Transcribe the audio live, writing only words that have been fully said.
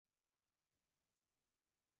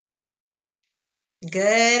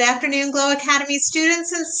Good afternoon, Glow Academy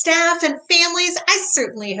students and staff and families. I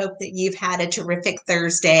certainly hope that you've had a terrific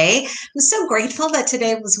Thursday. I'm so grateful that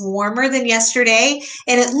today was warmer than yesterday,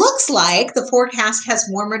 and it looks like the forecast has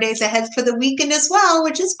warmer days ahead for the weekend as well,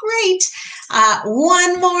 which is great.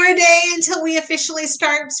 One more day until we officially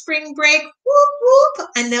start spring break. Whoop, whoop.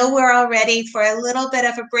 I know we're all ready for a little bit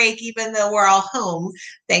of a break, even though we're all home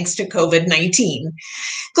thanks to COVID-19.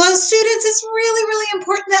 Glow students, it's really, really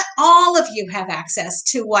important that all of you have access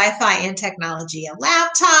to Wi-Fi and technology, a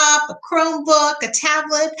laptop, a Chromebook, a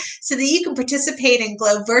tablet, so that you can participate in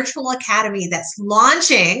Glow Virtual Academy that's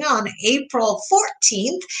launching on April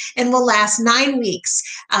 14th and will last 9 weeks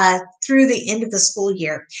through the end of the school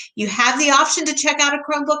year. You have the option to check out a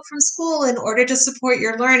Chromebook from school in order to support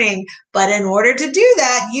your learning, but in order to do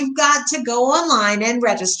that, you've got to go online and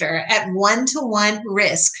register at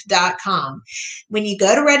one-to-one-risk.com. When you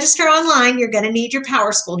go to register online, you're going to need your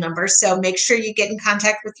PowerSchool number, so make sure you get in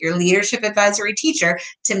contact with your leadership advisory teacher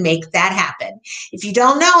to make that happen. If you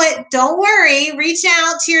don't know it, don't worry. Reach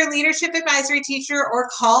out to your leadership advisory teacher or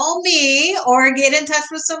call me or get in touch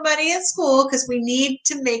with somebody at school because we need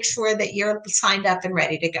to make sure that you're signed up and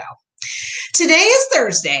ready to go. Today is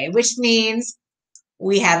Thursday, which means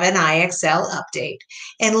we have an IXL update.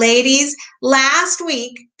 And ladies, last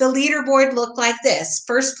week, the leaderboard looked like this.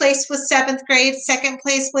 First place was 7th grade, second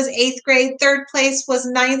place was 8th grade, third place was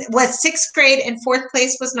 6th grade, and fourth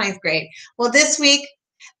place was 9th grade. Well, this week,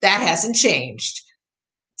 that hasn't changed.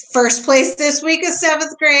 First place this week is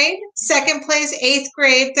 7th grade, second place 8th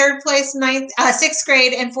grade, third place 6th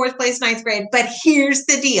grade, and fourth place 9th grade. But here's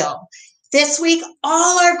the deal. This week,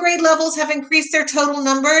 all our grade levels have increased their total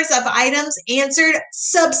numbers of items answered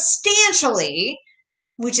substantially,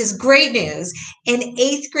 which is great news. And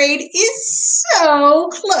 8th grade is so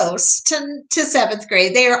close to 7th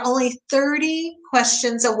grade. They are only 30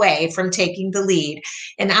 questions away from taking the lead.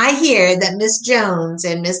 And I hear that Miss Jones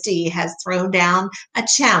and Miss D has thrown down a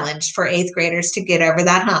challenge for 8th graders to get over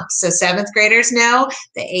that hump. So 7th graders know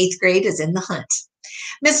the 8th grade is in the hunt.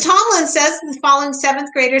 Ms. Tomlin says the following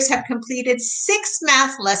 7th graders have completed 6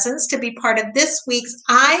 math lessons to be part of this week's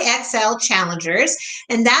IXL Challengers.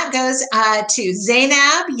 And that goes to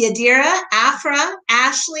Zainab, Yadira, Afra,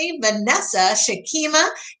 Ashley, Vanessa,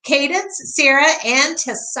 Shakima, Cadence, Sarah, and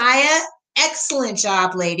Tessiah. Excellent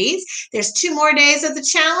job, ladies. There's 2 more days of the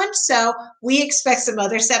challenge, so we expect some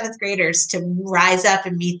other 7th graders to rise up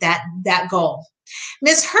and meet that goal.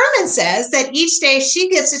 Ms. Herman says that each day she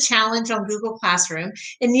gives a challenge on Google Classroom.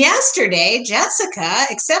 And yesterday, Jessica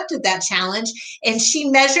accepted that challenge and she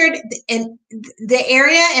measured in the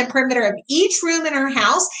area and perimeter of each room in her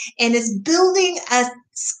house and is building a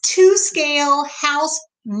 2-scale house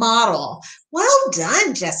model. Well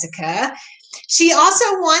done, Jessica. She also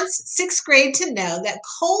wants 6th grade to know that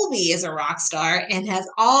Colby is a rock star and has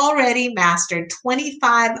already mastered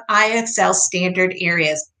 25 IXL standard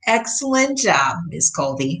areas. Excellent job, Ms.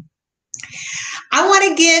 Colby. I want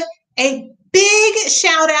to give a big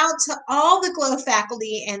shout out to all the Glow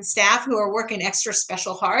faculty and staff who are working extra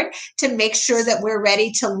special hard to make sure that we're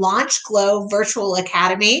ready to launch Glow Virtual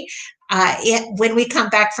Academy when we come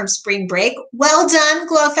back from spring break. Well done,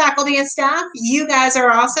 Glow faculty and staff. You guys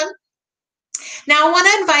are awesome. Now, I want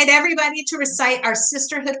to invite everybody to recite our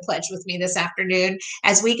Sisterhood Pledge with me this afternoon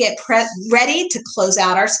as we get ready to close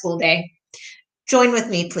out our school day. Join with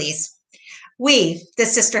me, please. We, the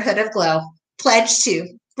Sisterhood of Glow, pledge to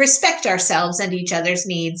respect ourselves and each other's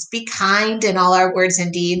needs, be kind in all our words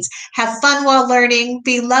and deeds, have fun while learning,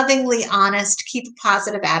 be lovingly honest, keep a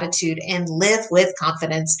positive attitude, and live with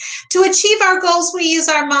confidence. To achieve our goals, we use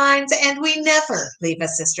our minds, and we never leave a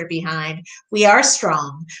sister behind. We are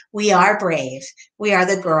strong. We are brave. We are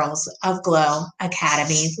the girls of Glow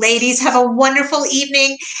Academy. Ladies, have a wonderful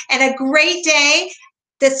evening and a great day.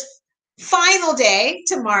 This final day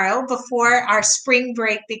tomorrow before our spring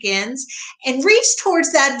break begins, and reach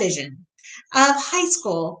towards that vision of high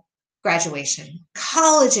school graduation,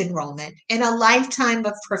 college enrollment, and a lifetime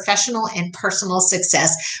of professional and personal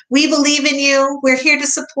success. We believe in you. We're here to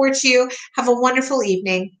support you. Have a wonderful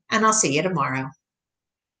evening, and I'll see you tomorrow.